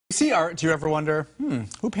see art, do you ever wonder,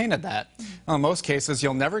 who painted that? Well, in most cases,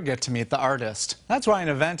 you'll never get to meet the artist. That's why an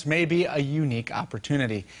event may be a unique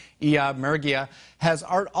opportunity. Eyob Mergia has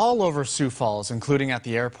art all over Sioux Falls, including at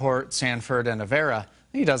the airport, Sanford, and Avera.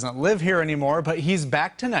 He doesn't live here anymore, but he's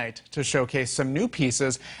back tonight to showcase some new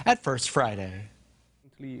pieces at First Friday.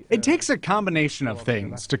 It takes a combination of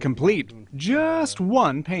things to complete just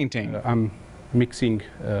one painting. I'm mixing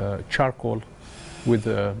charcoal with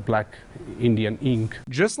black Indian ink.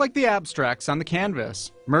 Just like the abstracts on the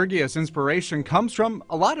canvas, Mergia's inspiration comes from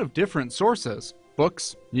a lot of different sources: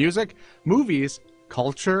 books, music, movies,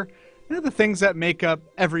 culture, and the things that make up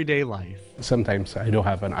everyday life. Sometimes I don't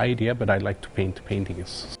have an idea, but I like to paint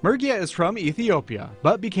paintings. Mergia is from Ethiopia,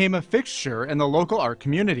 but became a fixture in the local art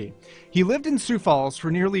community. He lived in Sioux Falls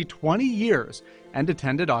for nearly 20 years and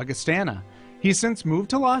attended Augustana. He's since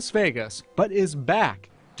moved to Las Vegas, but is back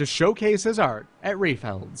to showcase his art at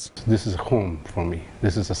Rehfeld's. This is a home for me.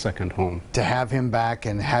 This is a second home. To have him back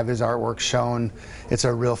and have his artwork shown, it's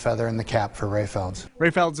a real feather in the cap for Rehfeld's.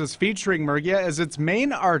 Rehfeld's is featuring Mergia as its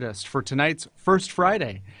main artist for tonight's First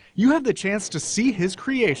Friday. You have the chance to see his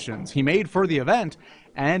creations he made for the event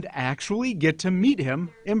and actually get to meet him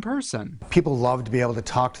in person. People love to be able to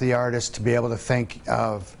talk to the artist, to be able to think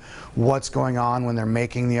of what's going on when they're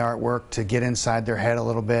making the artwork, to get inside their head a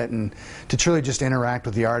little bit, and to truly just interact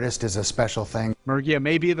with the artist is a special thing. Mergia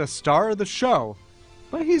may be the star of the show,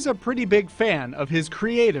 but he's a pretty big fan of his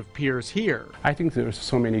creative peers here. I think there's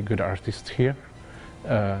so many good artists here.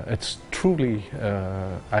 It's truly,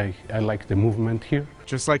 I like the movement here.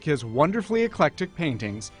 Just like his wonderfully eclectic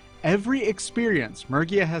paintings, every experience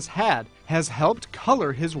Mergia has had has helped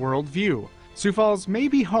color his worldview. Sioux Falls may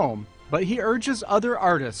be home, but he urges other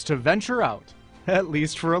artists to venture out, at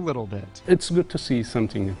least for a little bit. It's good to see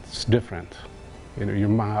something that's different. You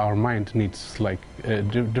know, our mind needs like a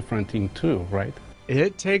different thing too, right?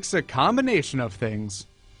 It takes a combination of things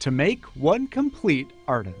to make one complete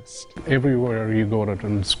artist. Everywhere you go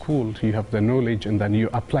to school, you have the knowledge, and then you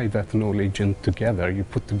apply that knowledge and together, you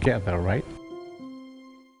put together, right?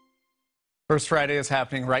 First Friday is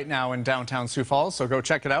happening right now in downtown Sioux Falls, so go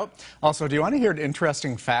check it out. Also, do you want to hear an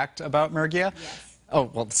interesting fact about Mergia? Yes.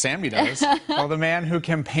 Oh, well, Sammy does. Well, the man who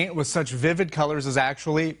can paint with such vivid colors is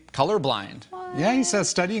actually colorblind. What? Yeah, he says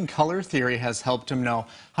studying color theory has helped him know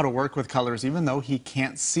how to work with colors, even though he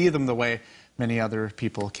can't see them the way many other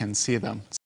people can see them.